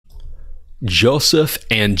Joseph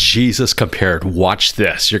and Jesus compared. Watch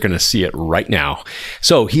this. You're going to see it right now.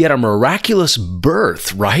 So he had a miraculous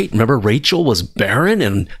birth, right? Remember, Rachel was barren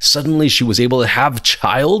and suddenly she was able to have a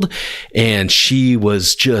child, and she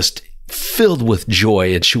was just filled with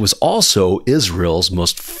joy. And she was also Israel's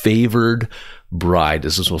most favored bride.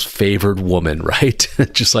 This is his most favored woman, right?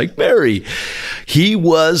 Just like Mary. He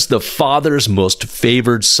was the father's most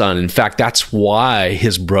favored son. In fact, that's why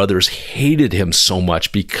his brothers hated him so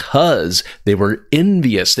much, because they were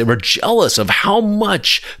envious. They were jealous of how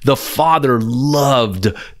much the father loved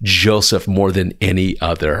Joseph more than any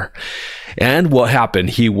other. And what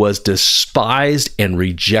happened? He was despised and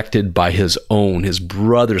rejected by his own. His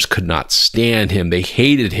brothers could not stand him. They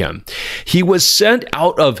hated him. He was sent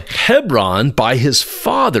out of Hebron by his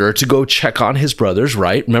father to go check on his brothers,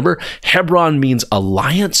 right? Remember, Hebron means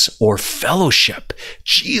alliance or fellowship.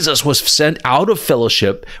 Jesus was sent out of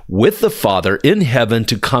fellowship with the Father in heaven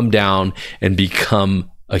to come down and become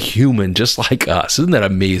a human just like us. Isn't that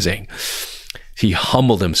amazing? He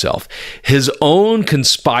humbled himself. His own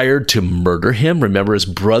conspired to murder him. Remember, his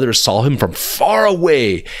brothers saw him from far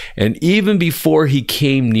away. And even before he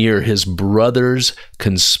came near, his brothers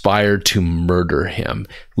conspired to murder him.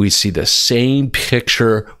 We see the same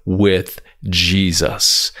picture with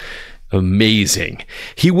Jesus. Amazing.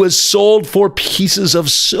 He was sold for pieces of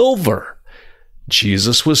silver.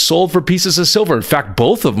 Jesus was sold for pieces of silver. In fact,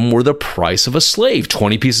 both of them were the price of a slave.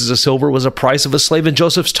 20 pieces of silver was the price of a slave in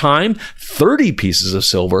Joseph's time. 30 pieces of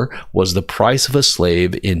silver was the price of a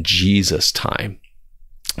slave in Jesus' time.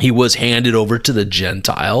 He was handed over to the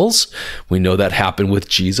Gentiles. We know that happened with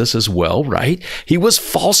Jesus as well, right? He was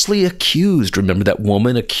falsely accused. Remember, that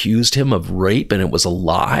woman accused him of rape and it was a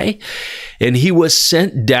lie. And he was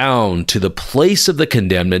sent down to the place of the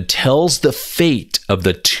condemned and tells the fate of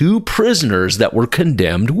the two prisoners that were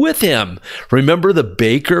condemned with him. Remember, the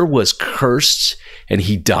baker was cursed and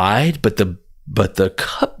he died, but the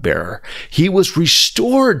cupbearer, he was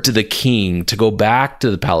restored to the king to go back to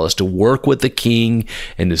the palace to work with the king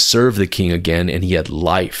and to serve the king again. And he had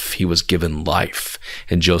life. He was given life.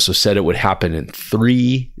 And Joseph said it would happen in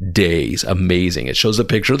 3 days. Amazing. It shows a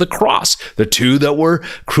picture of the cross, the two that were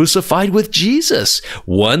crucified with Jesus.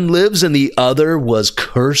 One lives and the other was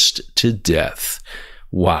cursed to death.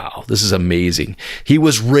 Wow, this is amazing. He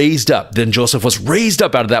was raised up. Then Joseph was raised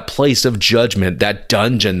up out of that place of judgment, that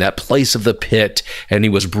dungeon, that place of the pit, and he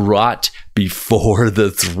was brought before the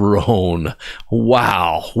throne.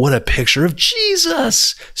 Wow, what a picture of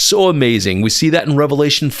Jesus. So amazing. We see that in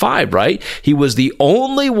Revelation 5, right? He was the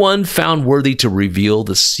only one found worthy to reveal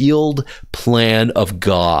the sealed plan of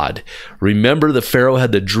God. Remember, the Pharaoh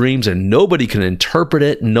had the dreams and nobody can interpret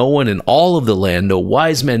it. No one in all of the land, no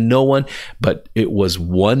wise men, no one. But it was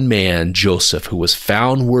one man, Joseph, who was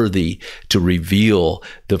found worthy to reveal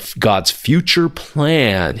God's future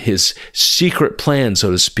plan, his secret plan,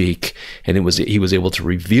 so to speak. And he was able to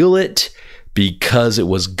reveal it because it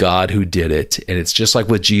was God who did it. And it's just like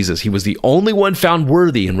with Jesus. He was the only one found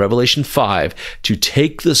worthy in Revelation 5 to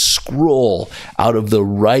take the scroll out of the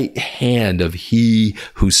right hand of he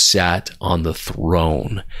who sat on the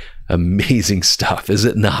throne. Amazing stuff, is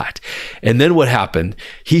it not? And then what happened?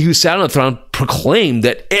 He who sat on the throne proclaimed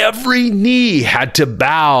that every knee had to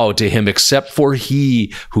bow to him except for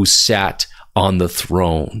he who sat on the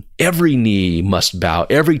throne. Every knee must bow.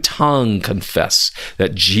 Every tongue confess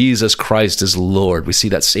that Jesus Christ is Lord. We see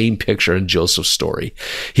that same picture in Joseph's story.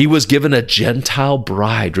 He was given a Gentile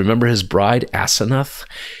bride. Remember his bride, Asenath?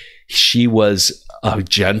 She was a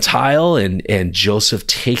Gentile, and Joseph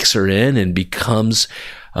takes her in and becomes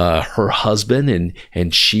her husband,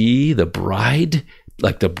 and she, the bride,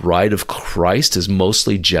 like the bride of Christ, is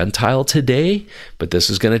mostly Gentile today, but this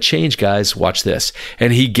is going to change, guys. Watch this.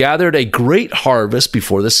 And he gathered a great harvest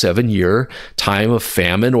before the 7-year time of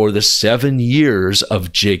famine, or the 7 years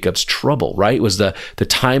of Jacob's trouble, right? It was the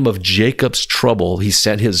time of Jacob's trouble. He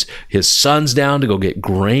sent his sons down to go get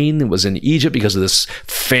grain. It was in Egypt because of this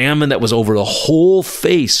famine that was over the whole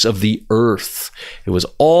face of the earth. It was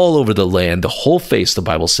all over the land, the whole face, the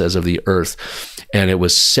Bible says, of the earth. And it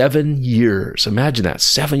was 7 years. Imagine that,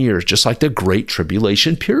 7 years, just like the Great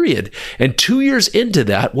Tribulation period. And 2 years into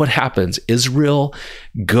that, what happens? Israel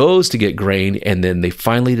goes to get grain, and then they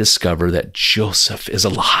finally discover that Joseph is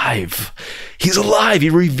alive. He's alive. He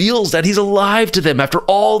reveals that he's alive to them. After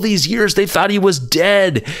all these years, they thought he was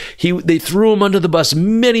dead. They threw him under the bus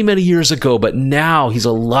many, many years ago, but now he's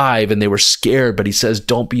alive, and they were scared. But he says,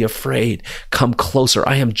 don't be afraid. Come closer.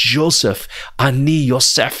 I am Joseph, Ani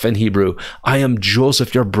Yosef in Hebrew. I am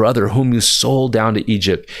Joseph, your brother, whom you sold down to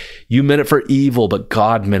Egypt. You meant it for evil, but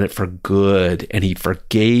God meant it for good. And he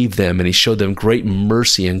forgave them, and he showed them great mercy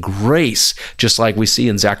mercy and grace, just like we see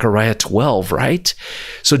in Zechariah 12, right?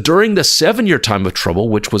 So during the 7-year time of trouble,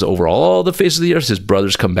 which was over all the face of the earth, his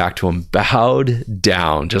brothers come back to him bowed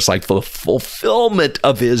down, just like for the fulfillment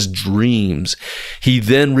of his dreams. He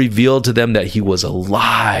then revealed to them that he was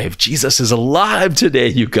alive. Jesus is alive today,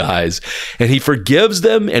 you guys. And he forgives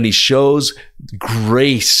them and he shows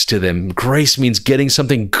grace to them. Grace means getting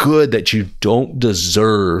something good that you don't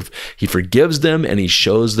deserve. He forgives them and he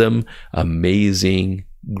shows them amazing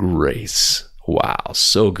grace. Wow,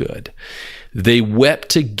 so good. They wept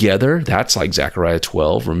together. That's like Zechariah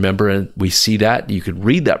 12. Remember, we see that. You could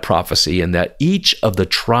read that prophecy, and that each of the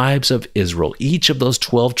tribes of Israel, each of those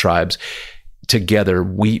 12 tribes, together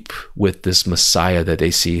weep with this Messiah that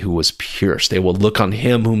they see who was pierced. They will look on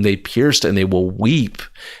him whom they pierced, and they will weep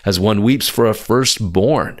as one weeps for a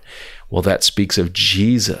firstborn. Well, that speaks of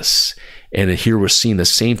Jesus. And here we're seeing the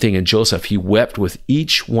same thing in Joseph. He wept with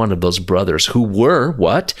each one of those brothers who were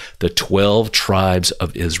what? The 12 tribes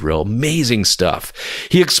of Israel. Amazing stuff.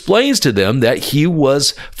 He explains to them that he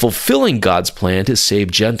was fulfilling God's plan to save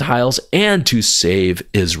Gentiles and to save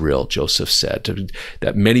Israel, Joseph said,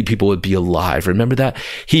 that many people would be alive. Remember that?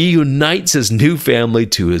 He unites his new family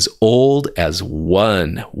to his old as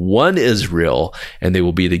one Israel, and they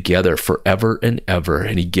will be together forever and ever.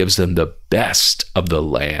 And he gives them the best of the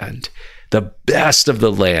land. The best of the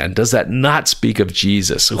land. Does that not speak of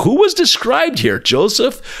Jesus? Who was described here,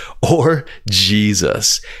 Joseph or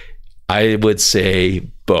Jesus? I would say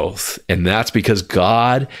both. And that's because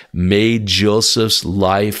God made Joseph's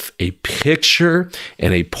life a picture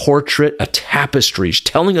and a portrait, a tapestry,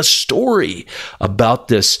 telling a story about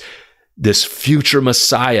this future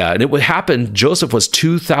Messiah. And it would happen, Joseph was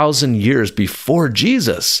 2,000 years before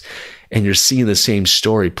Jesus. And you're seeing the same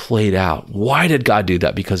story played out. Why did God do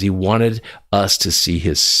that? Because he wanted us to see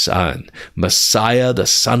his son, Messiah, the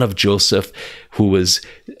son of Joseph, who was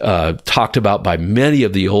talked about by many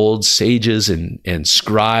of the old sages and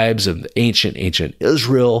scribes of ancient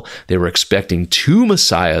Israel. They were expecting two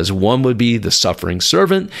Messiahs. One would be the suffering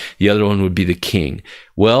servant. The other one would be the king.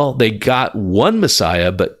 Well, they got one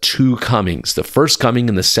Messiah, but two comings, the first coming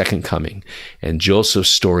and the second coming. And Joseph's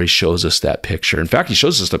story shows us that picture. In fact, he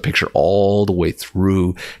shows us the picture all the way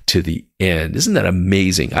through to the end. Isn't that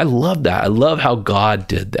amazing? I love that. I love how God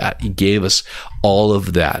did that. He gave us all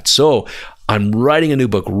of that. So I'm writing a new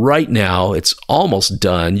book right now. It's almost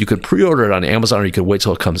done. You can pre-order it on Amazon, or you can wait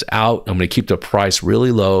till it comes out. I'm going to keep the price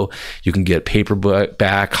really low. You can get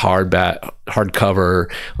paperback,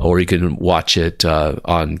 hardcover, or you can watch it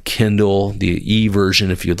on Kindle, the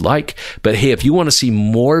e-version if you'd like. But hey, if you want to see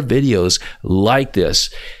more videos like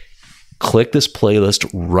this, click this playlist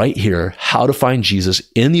right here, How to Find Jesus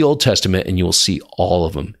in the Old Testament, and you will see all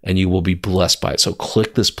of them, and you will be blessed by it. So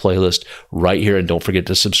click this playlist right here, and don't forget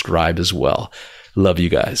to subscribe as well. Love you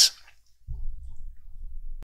guys.